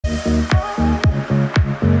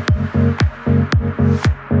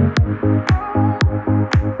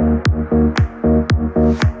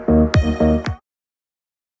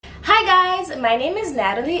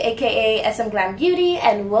Natalie, aka SMGLAMBEAUTY,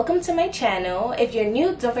 and welcome to my channel. If you're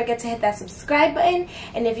new, don't forget to hit that subscribe button,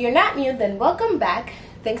 and if you're not new, then welcome back.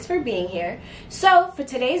 Thanks for being here. So for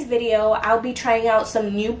today's video, I'll be trying out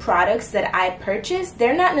some new products that I purchased.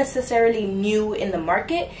 They're not necessarily new in the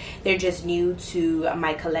market, they're just new to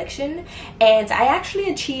my collection, and I actually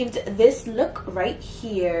achieved this look right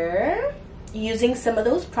here using some of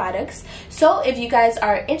those products. So if you guys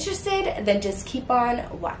are interested, then just keep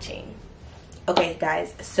on watching. Okay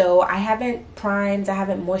guys, so I haven't primed, I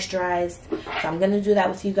haven't moisturized, so I'm gonna do that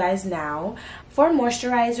with you guys now. For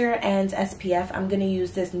moisturizer and SPF, I'm gonna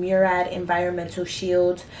use this Murad Environmental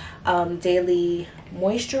Shield Daily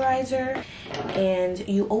Moisturizer. And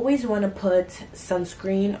you always want to put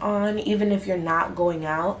sunscreen on even if you're not going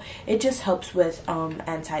out. It just helps with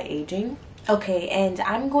anti-aging. Okay, and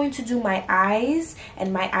I'm going to do my eyes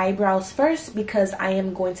and my eyebrows first because I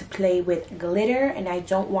am going to play with glitter and I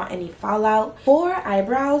don't want any fallout. For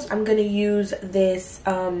eyebrows, I'm going to use this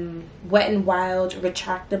Wet n Wild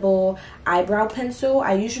retractable eyebrow pencil.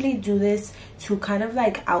 I usually do this to kind of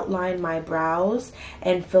like outline my brows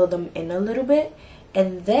and fill them in a little bit.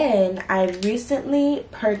 And then I recently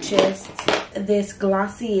purchased this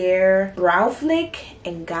Glossier brow flick,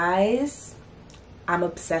 and guys, I'm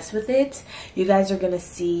obsessed with it. You guys are gonna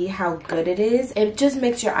see how good it is. It just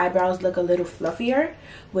makes your eyebrows look a little fluffier,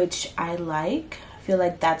 which I like. I feel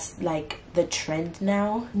like that's like the trend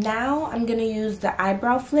now. Now I'm gonna use the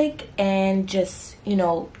eyebrow flick and just, you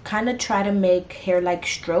know, kind of try to make hair-like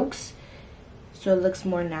strokes so it looks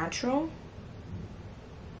more natural.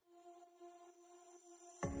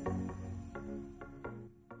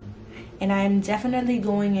 And I'm definitely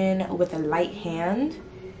going in with a light hand.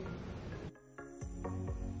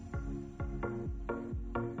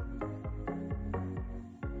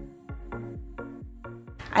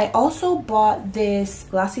 I also bought this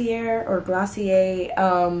Glossier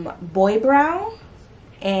boy brow,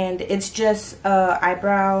 and it's just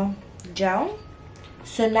eyebrow gel.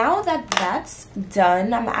 So now that that's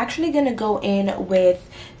done, I'm actually gonna go in with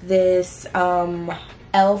this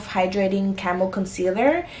e.l.f. hydrating camo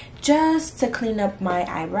concealer just to clean up my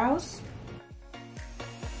eyebrows.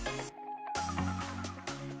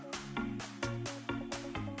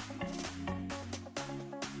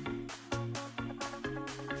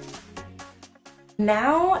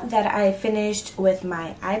 Now that I finished with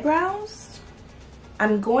my eyebrows,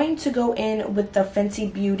 I'm going to go in with the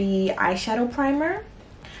Fenty Beauty eyeshadow primer.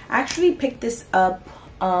 I actually picked this up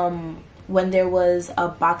when there was a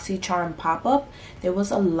BoxyCharm pop-up. There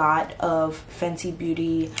was a lot of Fenty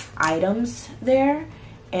Beauty items there,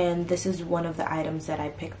 and this is one of the items that I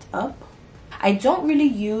picked up. I don't really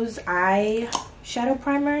use eyeshadow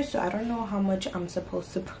primer, so I don't know how much I'm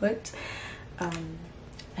supposed to put.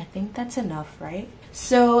 I think that's enough, right?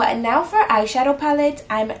 So now for eyeshadow palette,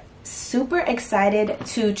 I'm super excited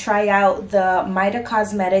to try out the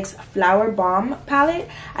Midacosmetics Flower Bomb palette.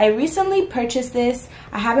 I recently purchased this.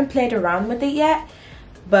 I haven't played around with it yet,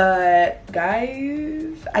 but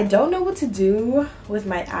guys, I don't know what to do with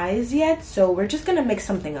my eyes yet, so we're just gonna mix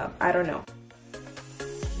something up. I don't know.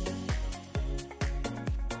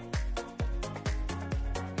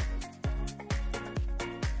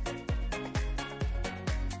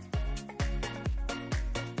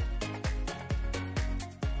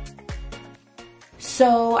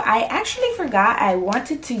 So I actually forgot I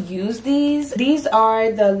wanted to use these. These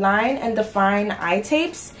are the Line and Define eye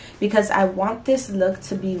tapes because I want this look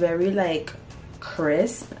to be very like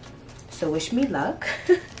crisp. So wish me luck.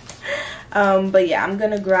 But yeah, I'm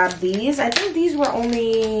gonna grab these. I think these were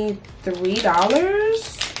only $3.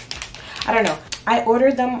 I don't know. I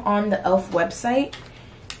ordered them on the e.l.f. website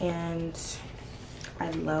and I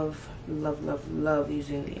love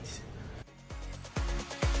using these.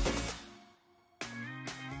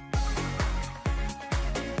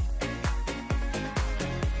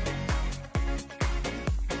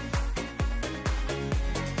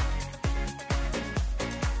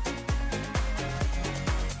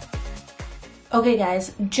 Okay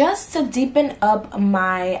guys, just to deepen up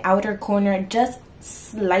my outer corner just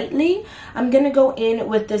slightly, I'm gonna go in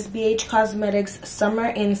with this BH Cosmetics Summer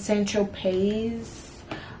in Saint-Tropez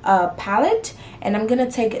palette, and I'm gonna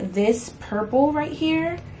take this purple right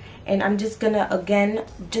here and I'm just gonna again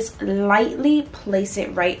just lightly place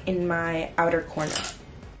it right in my outer corner.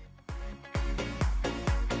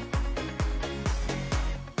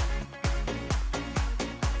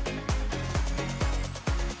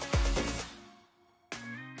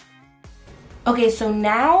 Okay, so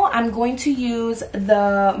now I'm going to use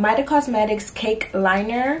the Midacosmetics Cake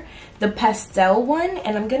Liner, the pastel one,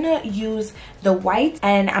 and I'm gonna use the white,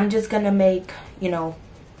 and I'm just gonna make, you know,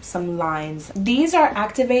 some lines. These are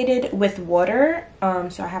activated with water,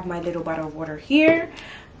 so I have my little bottle of water here,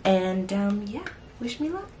 and yeah, wish me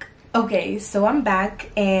luck. Okay, so I'm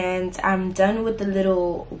back and I'm done with the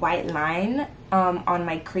little white line on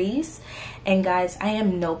my crease. And guys, I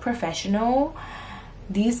am no professional.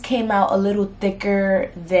 These came out a little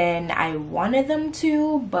thicker than I wanted them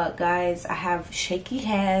to, but guys, I have shaky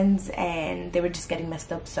hands and they were just getting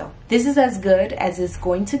messed up. So this is as good as it's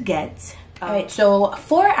going to get. Alright, so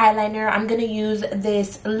for eyeliner, I'm going to use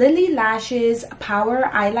this Lily Lashes Power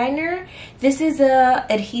Eyeliner. This is a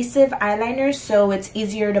adhesive eyeliner, so it's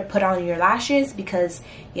easier to put on your lashes because,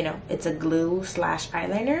 you know, it's a glue slash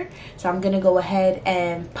eyeliner. So I'm going to go ahead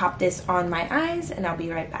and pop this on my eyes and I'll be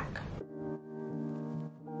right back.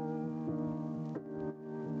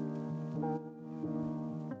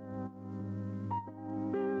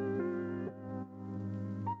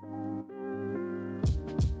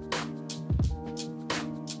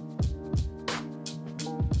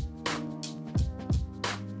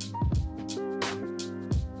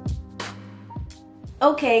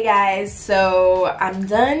 Okay guys, so I'm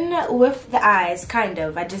done with the eyes, kind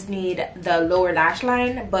of. I just need the lower lash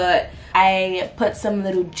line, but I put some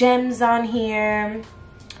little gems on here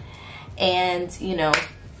and, you know,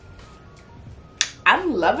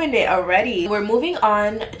 I'm loving it already. We're moving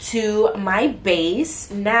on to my base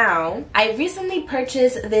now. I recently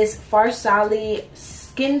purchased this Farsali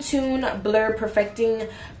Skin Tune Blur Perfecting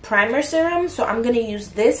Primer Serum, so I'm gonna use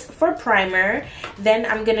this for primer. Then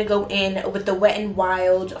I'm gonna go in with the Wet n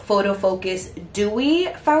Wild Photo Focus Dewy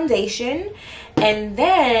Foundation, and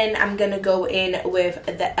then I'm gonna go in with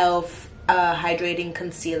the e.l.f. Hydrating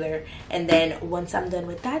Concealer. And then once I'm done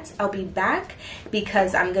with that, I'll be back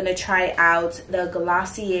because I'm gonna try out the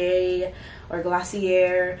Glossier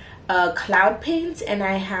Cloud Paint, and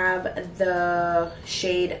I have the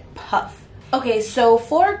shade Puff. Okay, so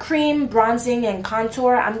for cream bronzing and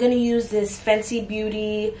contour, I'm going to use this Fenty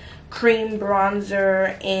Beauty cream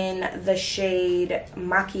bronzer in the shade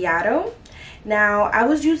Macchiato. Now, I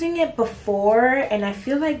was using it before, and I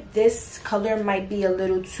feel like this color might be a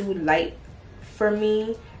little too light for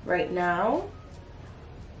me right now.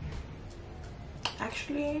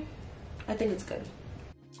 Actually, I think it's good.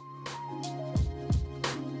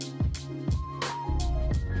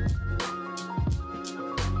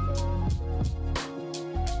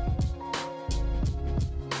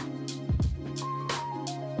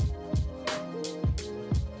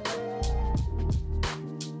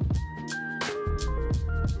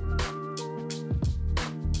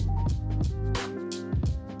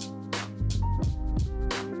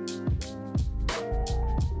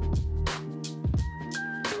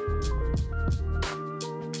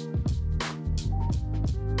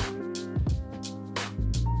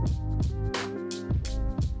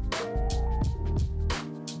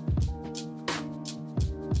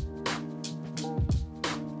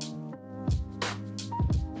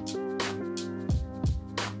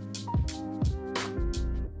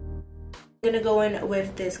 I'm gonna go in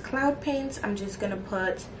with this cloud paint. I'm just gonna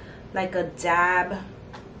put like a dab.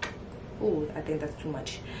 Ooh, I think that's too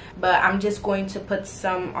much, but I'm just going to put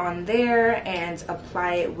some on there and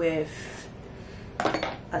apply it with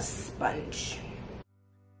a sponge.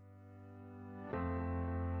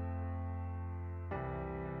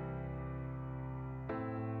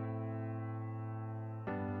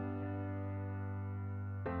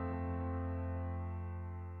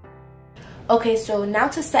 Okay, so now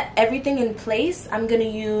to set everything in place, I'm gonna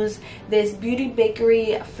use this Beauty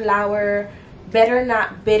Bakerie Flower Better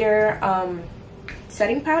Not Bitter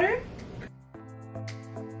setting powder.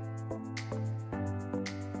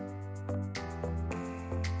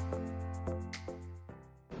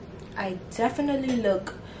 I definitely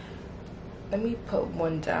look, let me put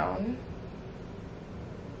one down.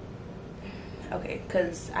 Okay,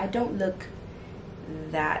 because I don't look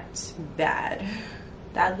that bad.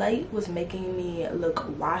 That light was making me look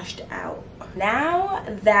washed out. Now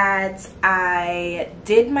that I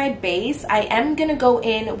did my base, I am gonna go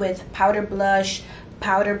in with powder blush,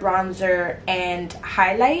 powder bronzer, and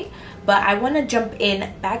highlight, but I want to jump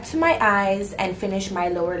in back to my eyes and finish my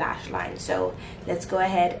lower lash line. So let's go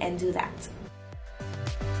ahead and do that.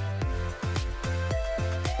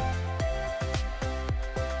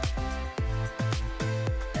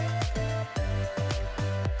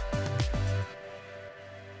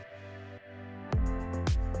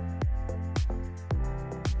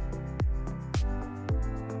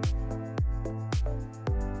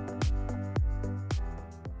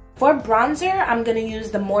 For bronzer, I'm going to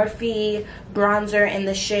use the Morphe bronzer in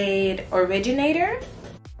the shade Originator.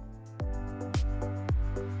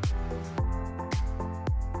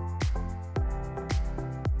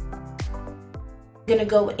 gonna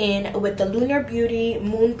go in with the Lunar Beauty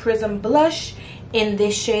Moon Prism blush in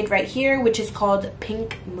this shade right here, which is called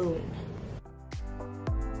Pink Moon.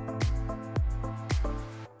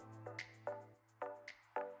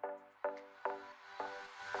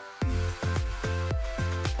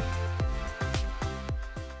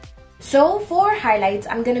 So for highlights,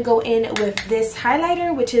 I'm gonna go in with this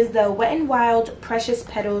highlighter, which is the Wet n Wild Precious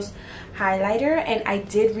Petals highlighter, and I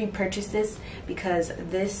did repurchase this because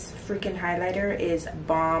this freaking highlighter is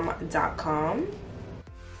bomb.com.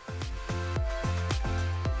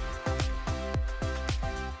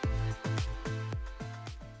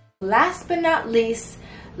 Last but not least,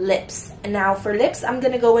 lips. Now for lips, I'm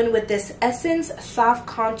gonna go in with this Essence Soft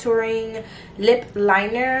Contouring Lip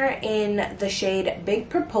Liner in the shade Big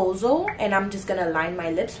Proposal, and I'm just gonna line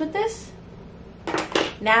my lips with this.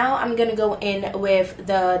 Now I'm gonna go in with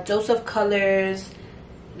the Dose of Colors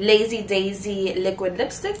Lazy Daisy liquid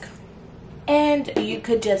lipstick, and you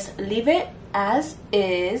could just leave it as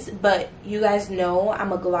is, but you guys know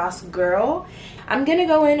I'm a gloss girl. I'm gonna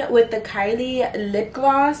go in with the Kylie lip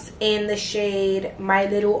gloss in the shade My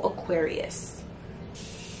Little Aquarius.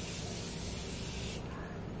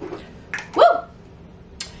 Woo!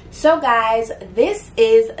 So guys, this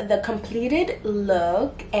is the completed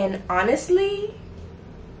look, and honestly,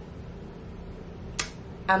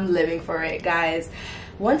 I'm living for it, guys.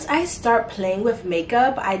 Once I start playing with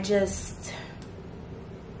makeup, I don't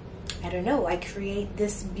know, I create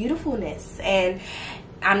this beautifulness. And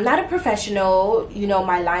I'm not a professional, you know,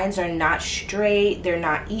 my lines are not straight, they're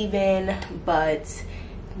not even, but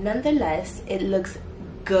nonetheless, it looks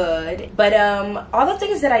good. But all the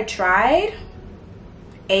things that I tried,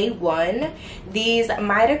 A1. These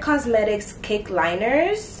Midacosmetics cake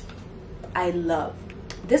liners, I love.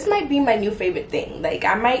 This might be my new favorite thing. Like,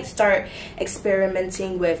 I might start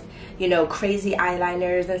experimenting with, you know, crazy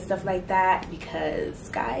eyeliners and stuff like that, because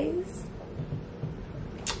guys,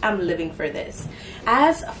 I'm living for this.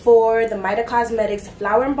 As for the Midacosmetics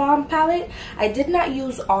Flowerbomb palette, I did not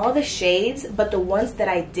use all the shades, but the ones that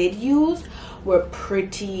I did use were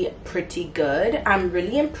pretty good. I'm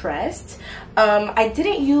really impressed. I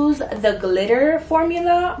didn't use the glitter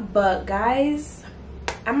formula, but guys,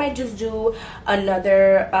 I might just do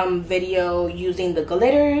another video using the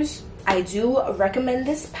glitters. I do recommend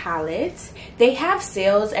this palette. They have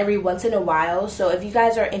sales every once in a while, so if you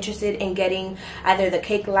guys are interested in getting either the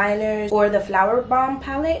cake liners or the Flowerbomb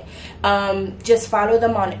palette, just follow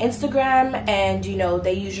them on Instagram, and you know,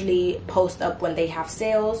 they usually post up when they have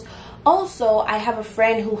sales. Also, I have a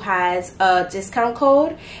friend who has a discount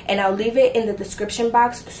code, and I'll leave it in the description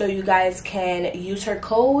box so you guys can use her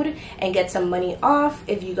code and get some money off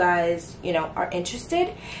if you guys, you know, are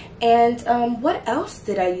interested. And what else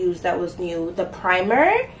did I use that was new? The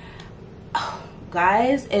primer. Oh,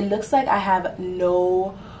 guys, it looks like I have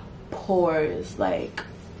no pores. Like,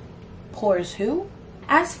 pores who?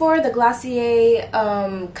 As for the Glossier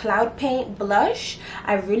Cloud Paint blush,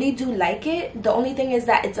 I really do like it. The only thing is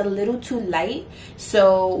that it's a little too light,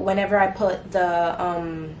 so whenever I put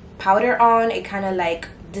the powder on, it kind of like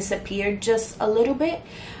disappeared just a little bit.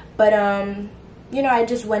 But you know, I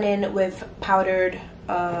just went in with powdered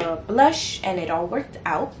blush and it all worked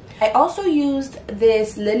out. I also used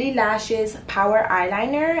this Lily Lashes Power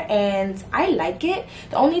Eyeliner, and I like it.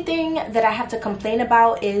 The only thing that I have to complain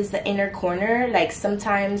about is the inner corner. Like,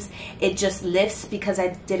 sometimes it just lifts because I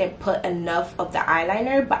didn't put enough of the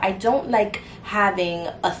eyeliner, but I don't like having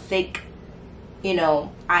a thick, you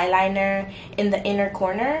know, eyeliner in the inner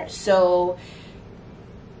corner. So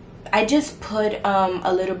I just put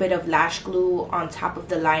a little bit of lash glue on top of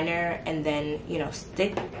the liner, and then, you know,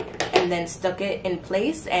 stuck it in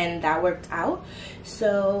place, and that worked out.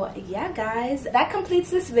 So yeah guys, that completes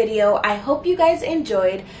this video. I hope you guys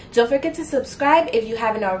enjoyed. Don't forget to subscribe if you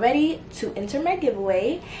haven't already to enter my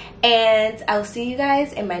giveaway, and I'll see you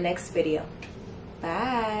guys in my next video.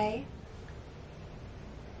 Bye.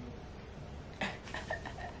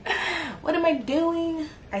 What am I doing?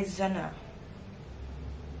 Aizana.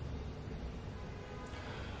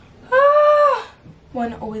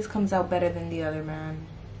 One always comes out better than the other, man.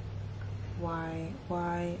 Why?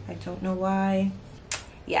 I don't know why.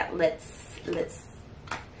 Yeah, let's.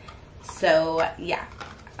 So yeah,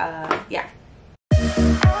 yeah.